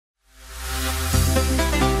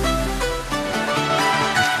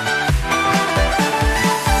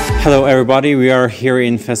Hello everybody, we are here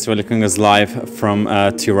in Festivali Këngës live from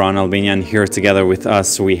Tirana, Albania, and here together with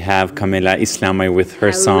us we have Kamela Islamaj with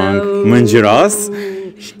her song Ngjyros.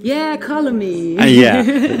 Yeah, color me.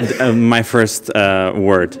 My first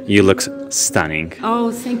word, you look stunning.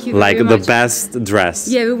 Oh, thank you like very the much. best dress.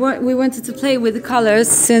 Yeah, we wanted to play with the colors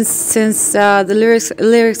since the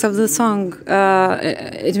lyrics of the song,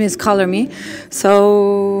 it means color me.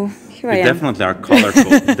 So here I am. Definitely are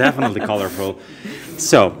colorful, definitely colorful.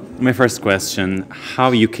 So, my first question,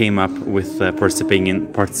 how you came up with participating in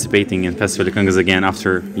Festivali Këngës again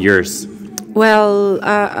after years? Well,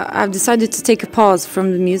 I've decided to take a pause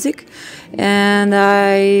from the music, and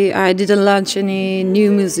I didn't launch any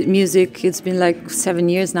new music. It's been like 7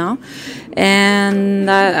 years now, and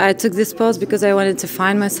I took this pause because I wanted to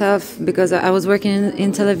find myself, because I was working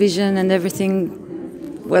in television and everything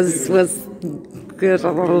was good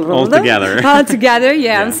All together. All together,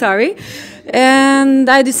 yeah. I'm sorry. And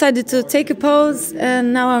I decided to take a pause,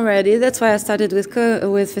 and now I'm ready. That's why I started with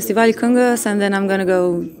Festivali Këngës, and then I'm gonna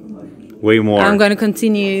go way more. I'm going to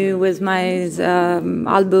continue with my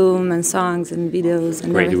album and songs and videos.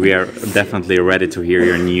 And great, everything. We are definitely ready to hear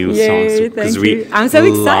your new songs. Thank you. I'm so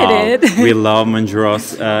excited. We love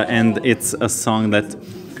Ngjyros, and it's a song that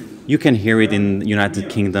you can hear it in United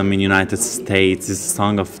Kingdom, in United States. It's a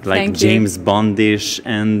song of like James Bondish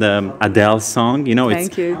and Adele song. You know,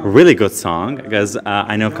 it's a really good song, because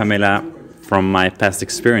I know Kamela from my past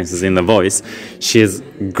experiences in The Voice. She is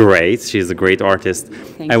great. She is a great artist.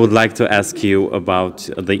 I would like to ask you about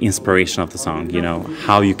the inspiration of the song. You know,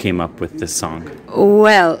 how you came up with this song.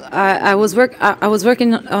 Well, I was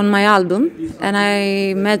working on my album, and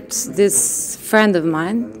I met this friend of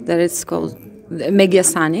mine that is called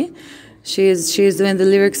Megiasani. She is doing the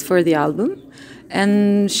lyrics for the album.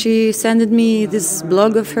 And she sent me this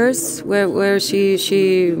blog of hers where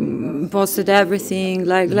she posted everything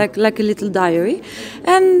like a little diary,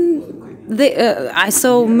 and I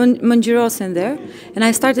saw Ngjyros in there, and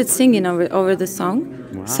I started singing over the song.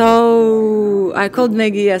 Wow. So I called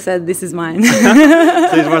Maggie. I said, "This is mine."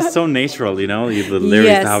 So it was so natural, you know, the lyrics.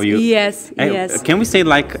 Yes, how you? Yes. Can we say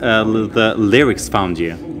like the lyrics found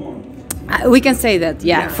you? We can say that,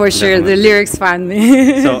 yeah, for sure. Definitely. The lyrics found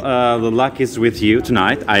me. So the luck is with you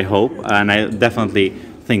tonight, I hope, and I definitely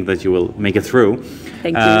think that you will make it through.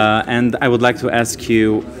 Thank you. And I would like to ask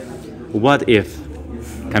you, what if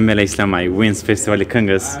Kamela Islamaj wins Festivali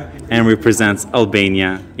Këngës and represents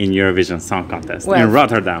Albania in Eurovision Song Contest in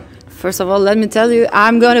Rotterdam? First of all, let me tell you,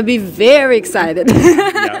 I'm going to be very excited.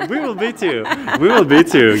 Yeah, we will be too. We will be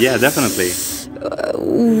too. Yeah, definitely.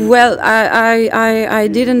 Well, I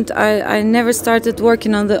never started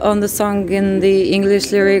working on the song in the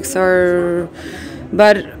English lyrics,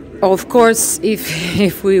 but of course,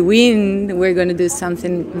 if we win, we're going to do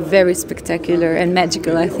something very spectacular and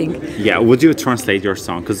magical, I think. Yeah, would you translate your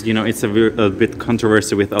song? Because, you know, it's a bit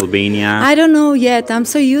controversy with Albania. I don't know yet. I'm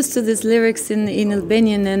so used to these lyrics in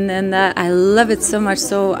Albanian, and I love it so much,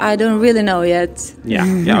 so I don't really know yet.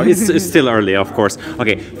 Yeah, it's still early, of course.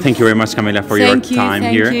 Okay, thank you very much, Kamela, for your time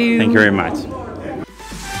here. Thank you very much.